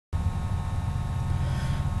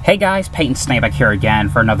Hey guys, Peyton Snakeback here again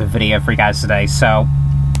for another video for you guys today. So,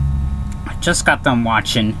 I just got done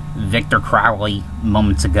watching Victor Crowley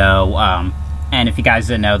moments ago, and if you guys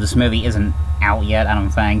didn't know, this movie isn't out yet, I don't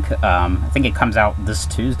think. I think it comes out this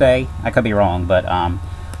Tuesday. I could be wrong, but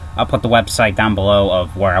I'll put the website down below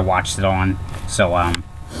of where I watched it on. So, in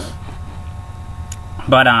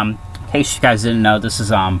case you guys didn't know, this is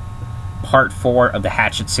part 4 of the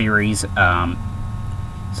Hatchet series.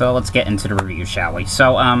 So let's get into the review, shall we?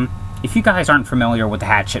 So, if you guys aren't familiar with the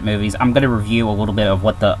Hatchet movies, I'm going to review a little bit of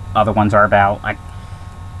what the other ones are about.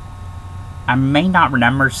 I may not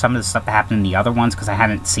remember some of the stuff that happened in the other ones, because I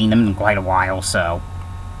haven't seen them in quite a while, so...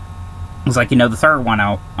 It's like, the third one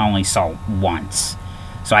I only saw once.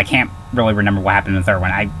 So I can't really remember what happened in the third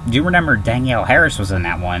one. I do remember Danielle Harris was in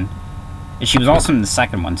that one. And she was also in the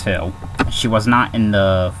second one, too. She was not in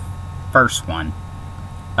the first one.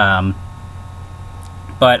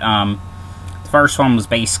 But the first one was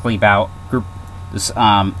basically about this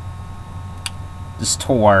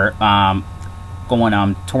tour,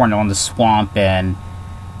 going touring on the swamp, and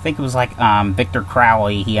I think it was like Victor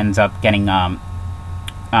Crowley. He ends up getting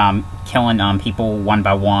killing people one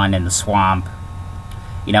by one in the swamp.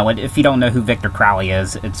 If you don't know who Victor Crowley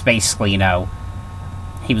is, it's basically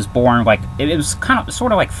he was born like it was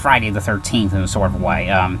sort of like Friday the 13th in a sort of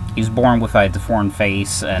way. He was born with a deformed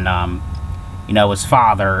face, and his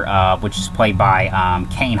father, which is played by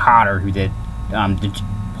Kane Hodder, who did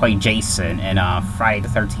play Jason in Friday the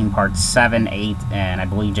 13th Part 7, 8, and I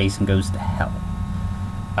believe Jason Goes to Hell.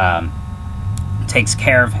 Takes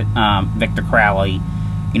care of Victor Crowley.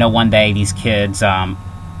 One day these kids, they're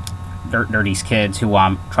these kids who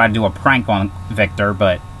try to do a prank on Victor,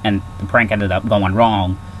 and the prank ended up going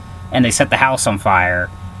wrong, and they set the house on fire.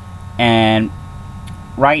 And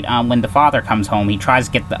right when the father comes home, he tries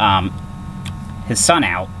to get his son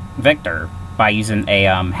out, Victor, by using a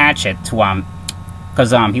hatchet to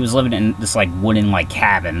because he was living in this like wooden like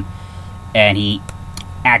cabin, and he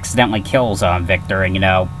accidentally kills Victor. And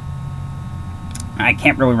I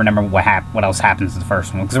can't really remember what else happens in the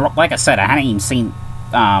first one, because like I said, I hadn't even seen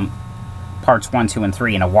parts 1, 2, and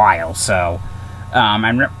 3 in a while. So I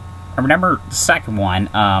remember the second one.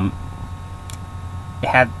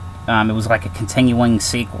 It was like a continuing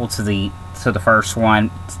sequel to the first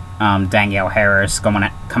one. Danielle Harris coming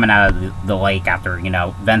out of the lake after,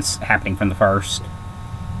 events happening from the first.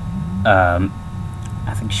 I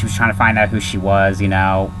think she was trying to find out who she was,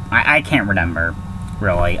 I can't remember,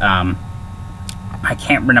 really. I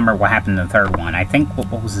can't remember what happened in the third one. I think,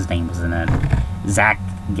 what was his name was in it? Zach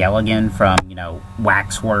Galligan from,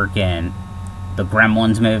 Waxwork and the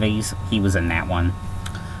Gremlins movies. He was in that one.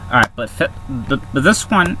 Alright, but this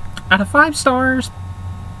one, out of 5 stars...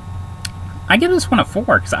 I give this one a 4,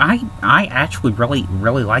 because I actually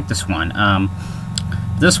really like this one.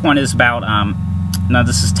 This one is about, now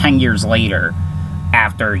this is 10 years later,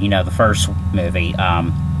 after, the first movie.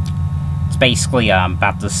 It's basically,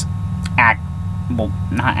 about this not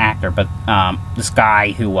actor, but, this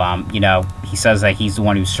guy who, he says that he's the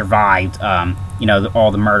one who survived,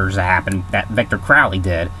 all the murders that happened, that Victor Crowley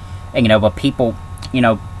did. And, but people,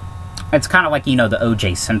 it's kind of like, the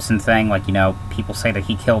O.J. Simpson thing. Like, people say that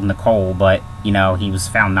he killed Nicole, but, he was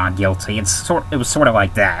found not guilty. It was sort of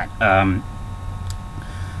like that.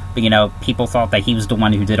 But, people thought that he was the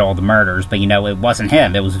one who did all the murders, but, it wasn't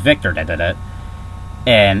him. It was Victor that did it.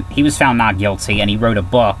 And he was found not guilty, and he wrote a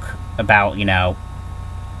book about,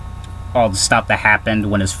 all the stuff that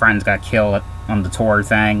happened when his friends got killed on the tour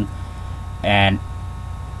thing. And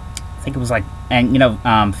I think it was like... And,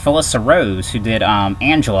 Felissa Rose, who did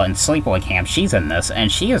Angela in Sleepaway Camp, she's in this, and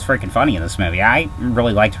she is freaking funny in this movie. I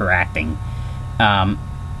really liked her acting. I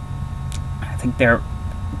think they were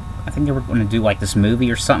going to do, like, this movie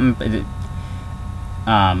or something,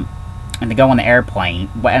 and they go on the airplane.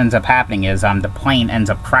 What ends up happening is, the plane ends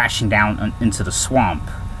up crashing down into the swamp.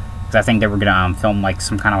 Because I think they were going to film, like,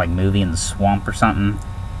 some kind of, like, movie in the swamp or something.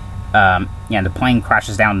 The plane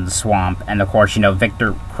crashes down in the swamp, and of course,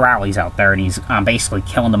 Victor Crowley's out there, and he's basically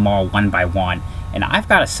killing them all one by one. And I've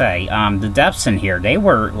got to say, the deaths in here, they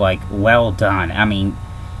were, like, well done. I mean,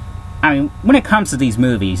 when it comes to these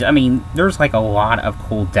movies, there's, like, a lot of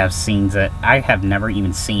cool death scenes that I have never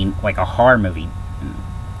even seen, like, a horror movie,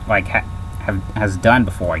 like, has done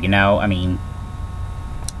before,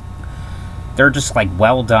 they're just, like,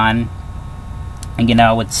 well done, and,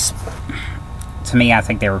 it's... To me, I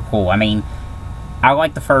think they were cool. I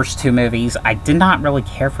like the first 2 movies. I did not really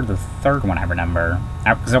care for the third one, I remember.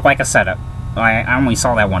 Because, like I said, I only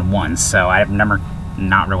saw that one once, so I remember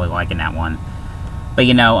not really liking that one. But,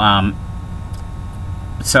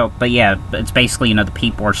 but yeah, it's basically, you know, the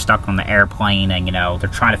people are stuck on the airplane, and, you know, they're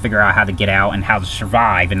trying to figure out how to get out and how to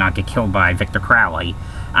survive and not get killed by Victor Crowley.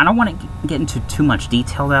 I don't want to get into too much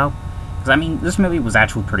detail, though, because, I mean, this movie was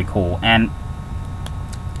actually pretty cool. And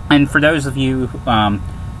for those of you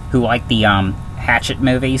who like the Hatchet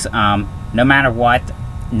movies, no matter what,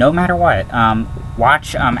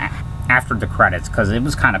 watch after the credits, because it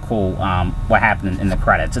was kind of cool what happened in the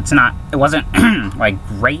credits. It wasn't like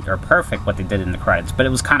great or perfect what they did in the credits, but it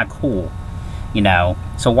was kind of cool, you know.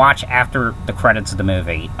 So watch after the credits of the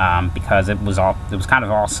movie, because it was kind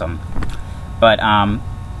of awesome. But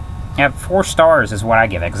yeah, 4 stars is what I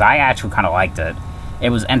give it, because I actually kind of liked it. It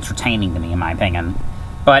was entertaining to me, in my opinion.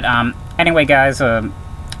 But anyway, guys, I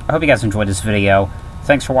hope you guys enjoyed this video.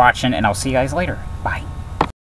 Thanks for watching, and I'll see you guys later.